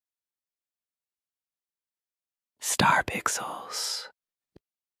Star pixels.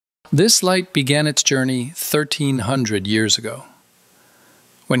 This light began its journey 1,300 years ago,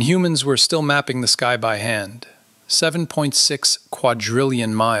 when humans were still mapping the sky by hand, 7.6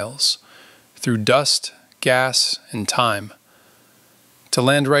 quadrillion miles, through dust, gas, and time, to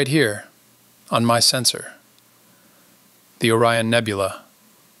land right here, on my sensor. The Orion Nebula,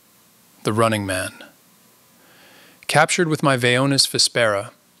 the Running Man. Captured with my Vaonis Vespera,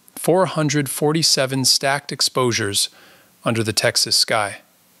 447 stacked exposures under the Texas sky.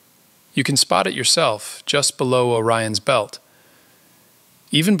 You can spot it yourself, just below Orion's belt.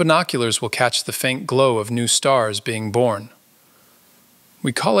 Even binoculars will catch the faint glow of new stars being born.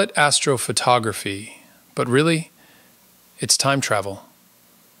 We call it astrophotography, but really, it's time travel.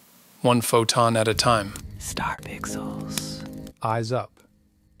 One photon at a time. Star pixels. Eyes up.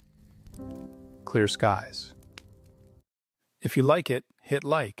 Clear skies. If you like it, hit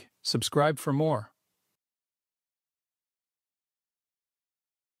like. Subscribe for more.